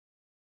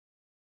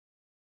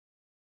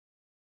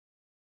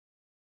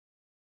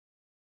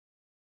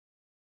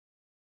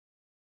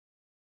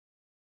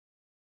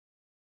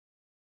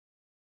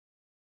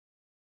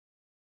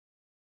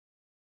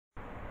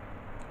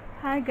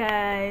Hi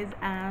guys,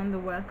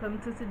 and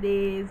welcome to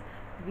today's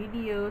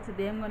video.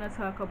 Today I'm going to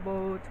talk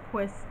about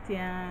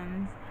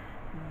questions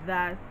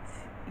that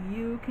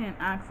you can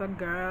ask a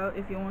girl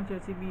if you want her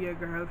to be your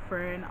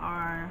girlfriend,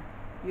 or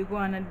you go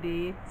on a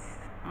date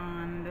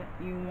and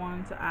you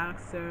want to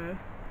ask her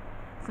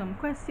some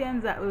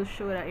questions that will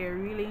show that you're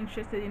really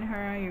interested in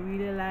her, you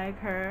really like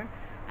her,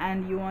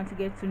 and you want to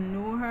get to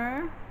know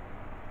her.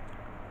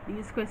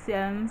 These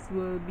questions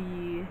will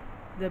be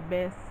the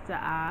best to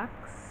ask,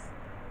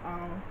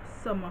 or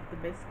some of the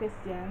best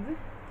questions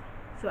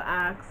to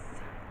ask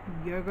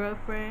your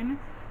girlfriend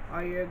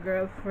or your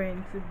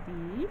girlfriend to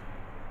be,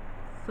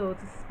 so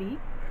to speak.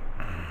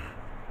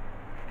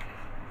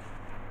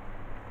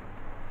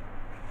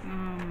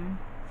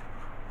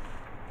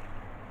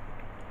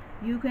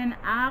 You can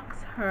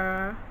ask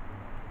her,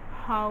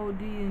 how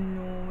do you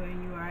know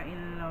when you are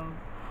in love?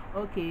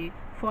 Okay,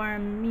 for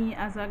me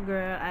as a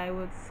girl, I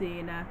would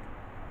say that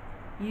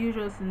you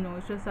just know,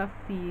 it's just a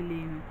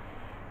feeling.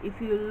 If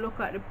you look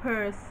at the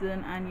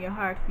person and your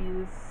heart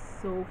feels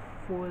so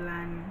full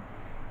and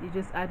you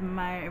just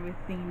admire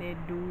everything they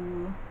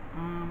do,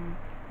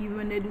 even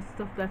when they do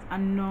stuff that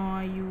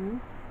annoy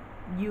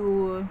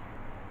you,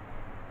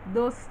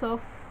 those stuff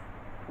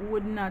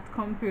would not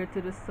compare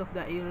to the stuff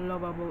that you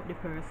love about the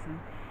person.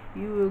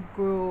 You will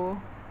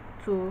grow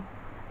to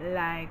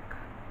like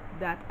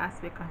that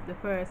aspect of the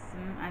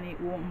person, and it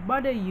won't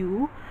bother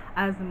you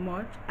as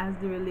much as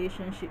the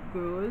relationship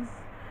grows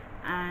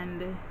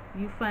and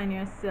you find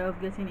yourself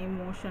getting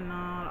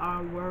emotional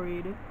or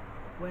worried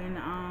when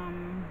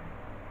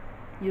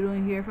you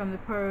don't hear from the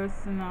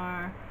person,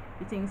 or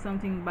you think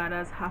something bad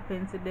has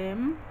happened to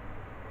them.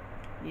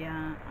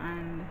 Yeah,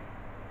 and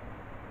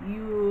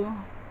you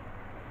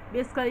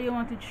basically you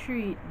want to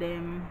treat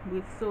them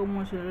with so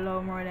much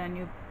love, more than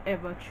you've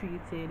ever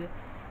treated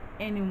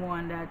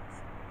anyone that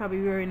probably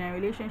you were in a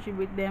relationship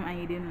with them and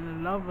you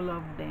didn't love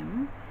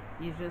them.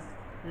 You just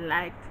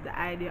liked the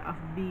idea of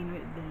being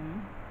with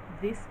them.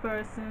 This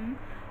person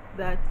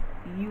that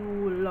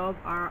you love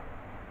or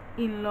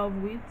in love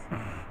with,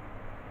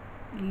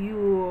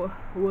 you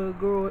will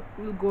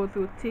go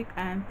through thick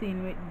and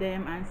thin with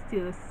them and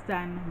still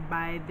stand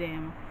by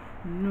them,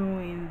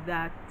 knowing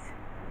that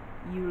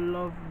you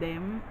love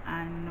them,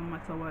 and no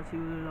matter what, you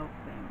will love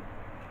them.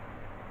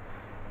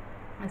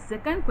 A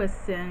second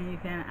question you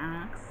can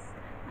ask,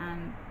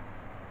 and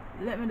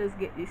let me just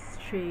get this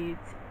straight,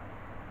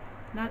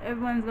 not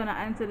everyone's gonna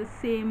answer the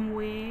same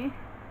way,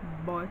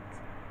 but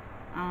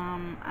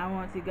I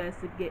want you guys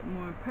to get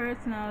more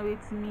personal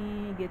with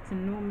me, get to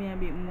know me a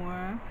bit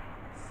more.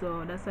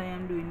 So that's why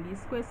I'm doing these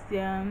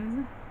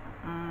questions.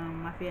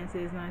 My fiance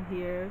is not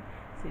here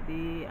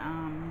today.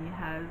 He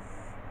has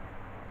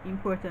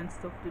important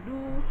stuff to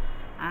do,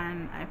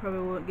 and I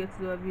probably won't get to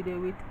do a video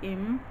with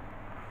him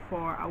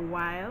for a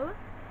while.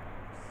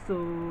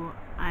 So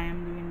I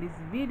am doing this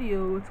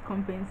video to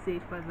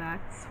compensate for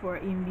that, for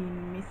him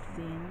being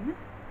missing.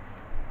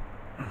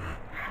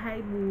 Hi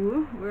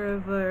boo,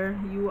 wherever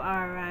you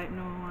are right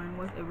now and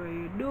whatever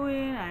you're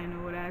doing, I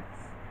know that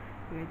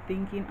you're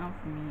thinking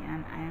of me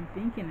and I am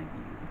thinking of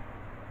you.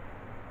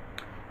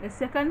 The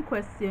second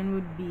question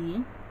would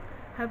be,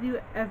 have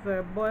you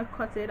ever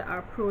boycotted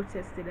or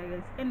protested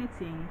against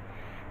anything?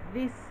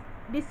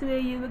 This way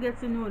you will get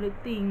to know the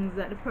things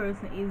that the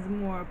person is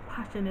more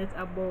passionate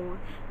about.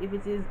 If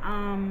it is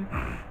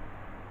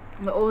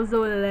the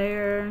ozone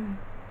layer,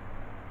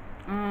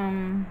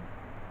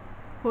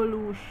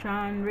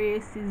 pollution,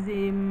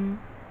 racism,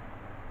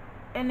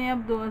 any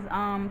of those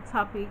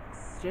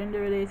topics, gender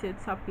related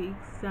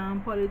topics,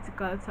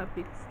 political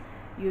topics,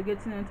 you get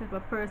to know the type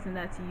of person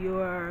that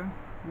you're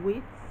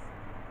with,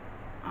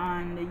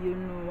 and you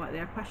know what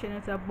they're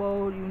passionate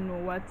about, you know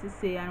what to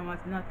say and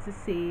what not to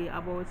say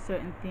about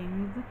certain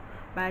things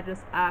by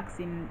just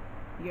asking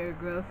your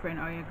girlfriend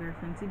or your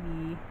girlfriend to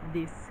be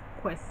this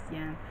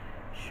question.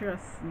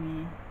 Trust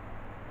me,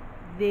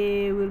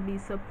 they will be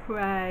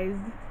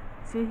surprised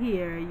to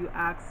hear you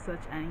ask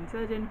such an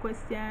intelligent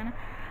question,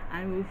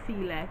 and will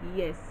feel like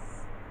yes,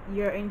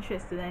 you're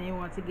interested and you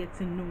want to get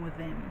to know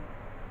them.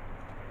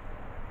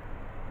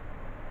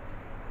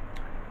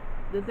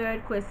 The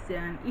third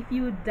question, if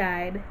you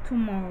died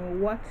tomorrow,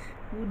 what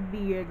would be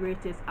your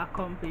greatest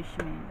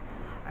accomplishment?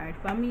 Alright,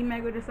 for me, my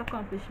greatest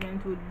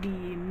accomplishment would be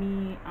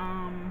me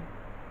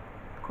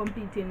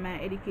completing my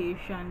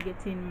education,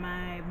 getting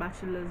my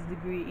bachelor's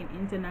degree in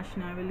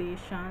international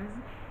relations.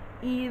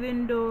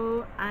 Even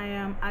though I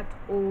am at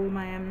home,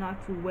 I am not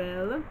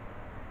well,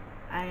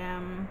 I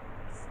am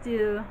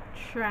still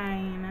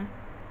trying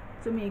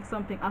to make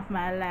something of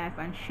my life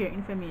and share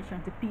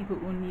information to people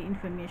who need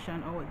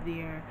information out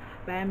there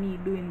by me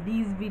doing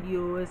these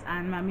videos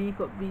and my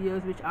makeup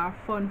videos, which are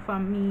fun for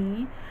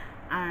me.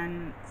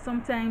 And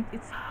sometimes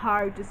it's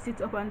hard to sit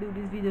up and do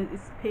these videos,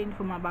 it's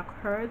painful, my back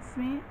hurts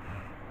me,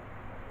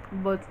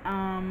 but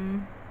I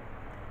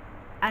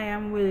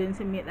am willing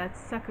to make that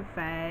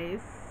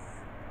sacrifice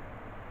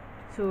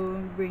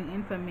to bring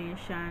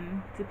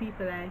information to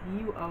people like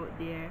you out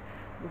there.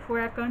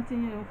 Before I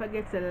continue, don't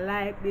forget to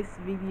like this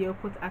video,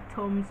 put a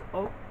thumbs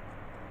up,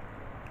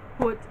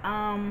 put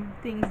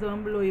things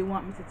down below you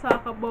want me to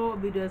talk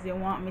about, videos you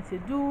want me to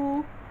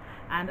do,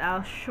 and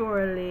I'll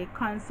surely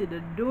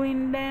consider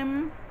doing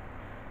them.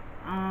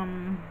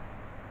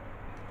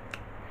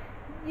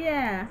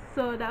 Yeah,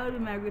 so that would be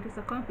my greatest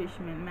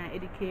accomplishment, my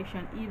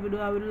education. Even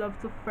though I would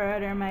love to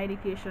further my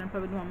education,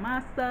 probably do a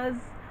master's.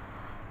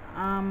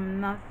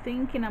 I'm not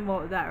thinking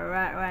about that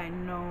right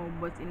now,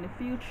 but in the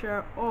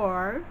future,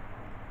 or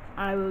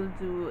I will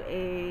do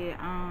a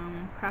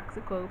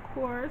practical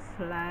course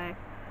like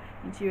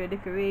interior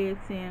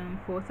decorating,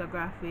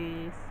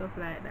 photography, stuff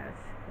like that.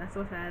 That's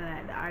what I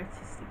like, the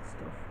artistic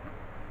stuff.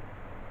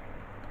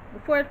 The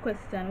fourth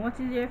question: what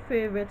is your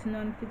favorite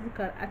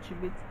non-physical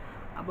attribute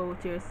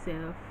about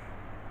yourself?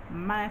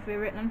 My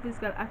favorite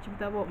non-physical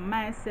attribute about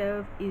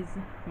myself is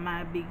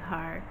my big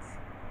heart.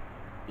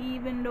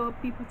 Even though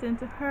people tend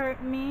to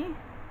hurt me,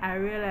 I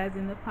realized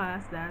in the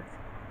past that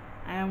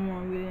I am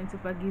more willing to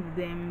forgive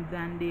them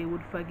than they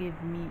would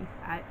forgive me if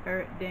I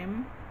hurt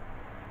them.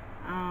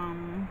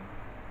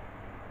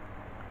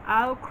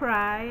 I'll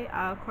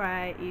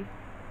cry if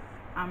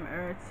I'm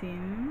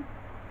hurting,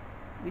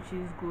 which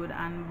is good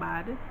and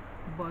bad,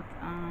 but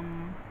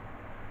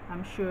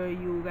I'm sure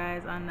you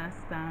guys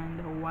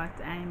understand what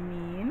I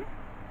mean.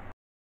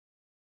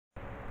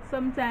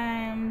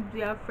 Sometimes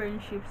you have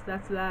friendships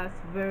that last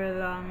very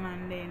long,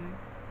 and then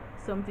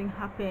something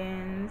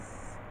happens,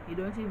 you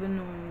don't even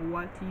know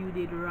what you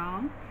did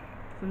wrong.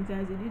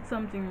 Sometimes you did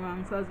something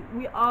wrong, because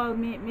we all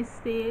make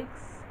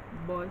mistakes,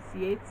 but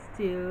yet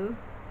still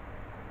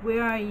we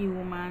are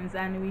humans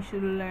and we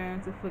should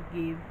learn to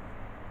forgive.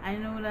 I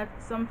know that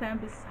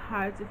sometimes it's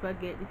hard to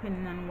forget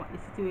depending on what the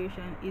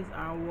situation is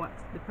or what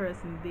the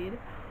person did,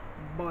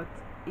 but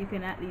you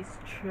can at least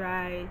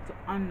try to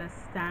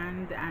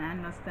understand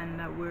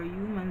that we're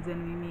humans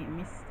and we make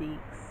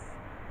mistakes.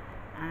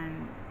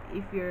 And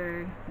if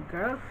your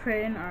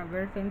girlfriend or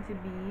girlfriend to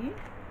be,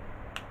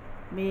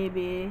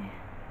 maybe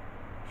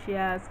she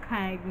has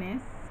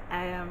kindness,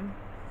 I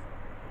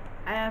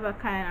have a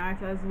kind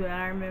heart as well.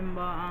 I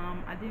remember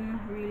I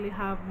didn't really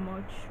have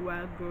much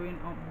while growing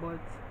up, but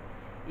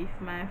if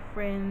my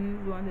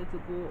friends wanted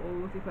to go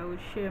out, if I would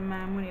share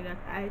my money that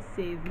I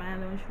save, my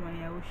lunch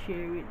money, I would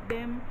share with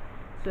them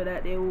so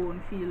that they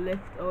won't feel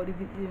left out if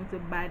it's even to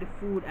buy the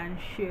food and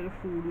share the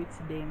food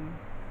with them.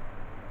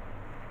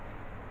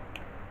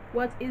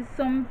 What is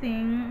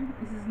something,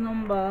 this is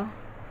number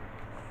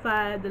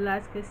 5, the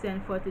last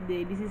question for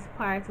today. This is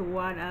part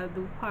 1. I'll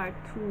do part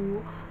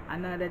 2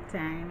 another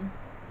time.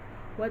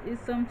 What is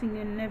something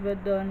you never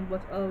done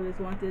but always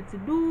wanted to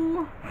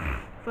do?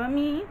 For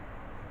me,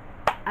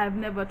 I've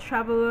never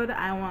traveled.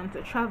 I want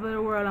to travel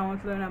the world. I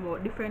want to learn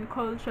about different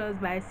cultures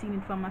by seeing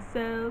it for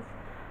myself,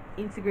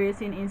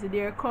 integrating into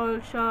their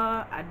culture.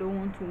 I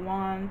don't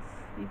want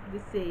people to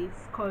say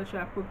it's culture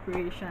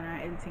appropriation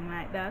or anything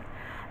like that.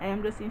 I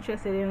am just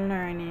interested in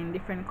learning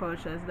different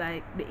cultures,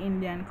 like the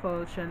Indian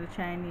culture, the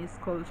Chinese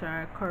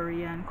culture,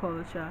 Korean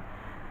culture.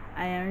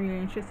 I am really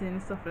interested in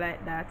stuff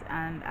like that,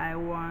 and I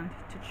want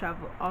to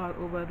travel all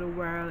over the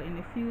world in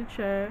the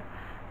future,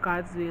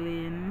 God's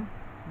willing,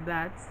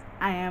 that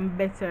I am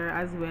better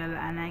as well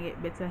and I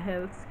get better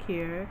health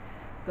care,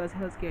 because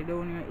healthcare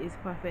down here is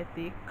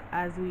pathetic.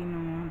 As we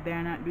know,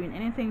 they're not doing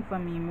anything for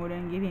me more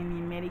than giving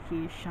me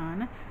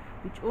medication,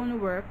 which only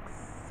works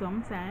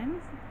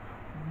sometimes.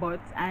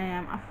 But I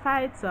am a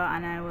fighter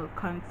and I will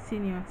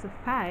continue to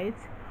fight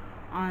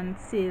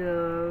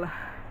until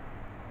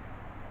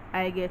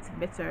I get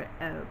better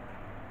help.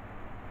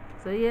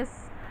 So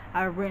yes,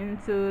 I've written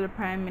to the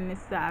Prime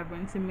Minister, I've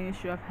written to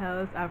Ministry of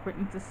Health, I've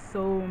written to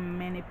so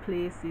many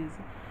places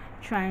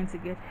trying to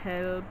get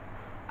help.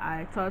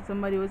 I thought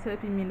somebody was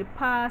helping me in the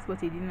past, but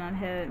he did not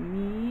help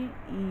me.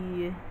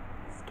 He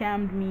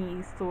scammed me,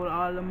 he stole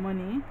all the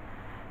money,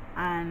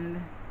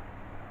 and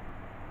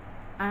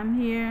I'm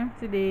here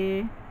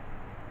today.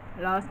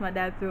 Lost my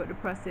dad throughout the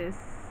process,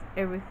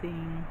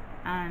 everything,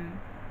 and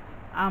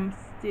I'm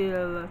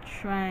still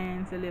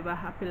trying to live a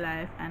happy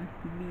life and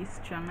be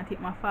strong. I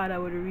think my father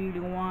would really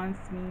want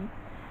me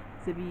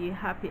to be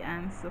happy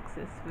and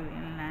successful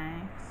in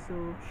life.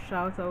 So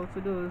shout out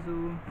to those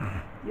who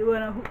you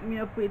wanna hook me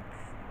up with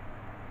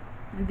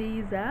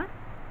visa,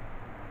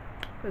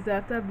 because I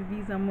have to have the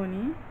visa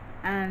money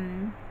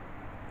and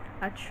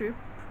a trip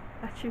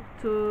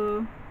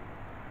to,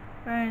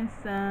 for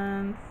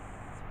instance,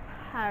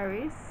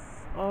 Paris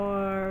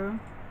or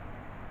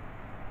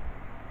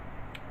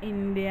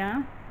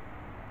India,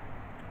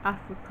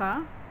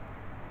 Africa,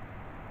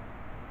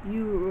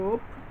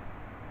 Europe,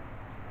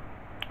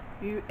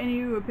 any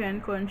European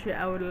country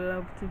I would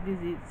love to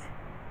visit.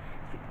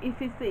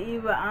 If it's to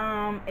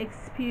even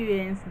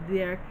experience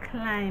their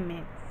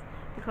climate,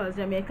 because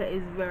Jamaica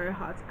is very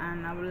hot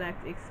and I would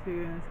like to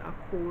experience a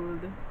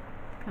cold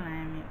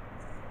climate.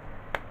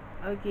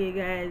 Okay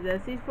guys,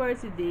 that's it for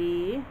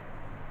today.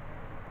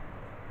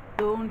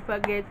 Don't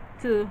forget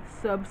to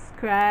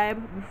subscribe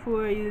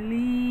before you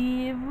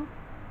leave,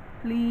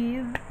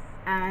 please,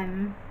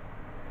 and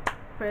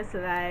press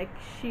like,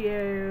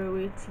 share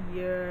with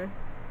your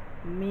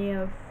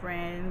male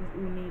friends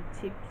who need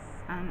tips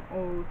and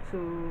how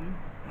to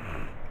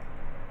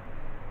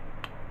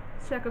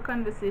strike a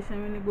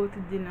conversation when you go to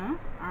dinner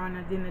or on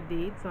a dinner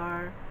date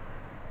or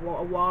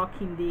a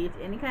walking date,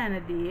 any kind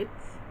of date,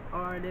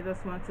 or they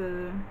just want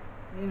to,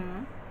 you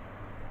know,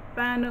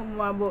 find out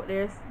more about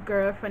their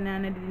girlfriend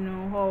and they didn't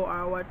know how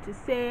or what to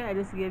say. I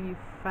just gave you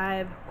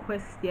 5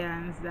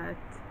 questions that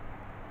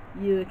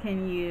you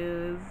can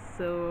use.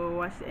 So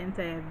watch the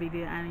entire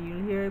video and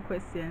you'll hear the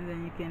questions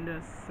and you can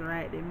just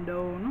write them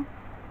down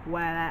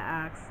while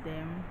I ask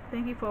them.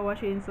 Thank you for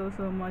watching so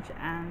much,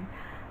 and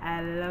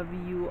I love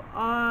you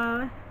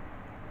all.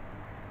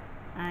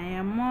 I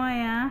am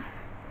Moya.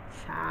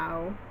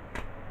 Ciao.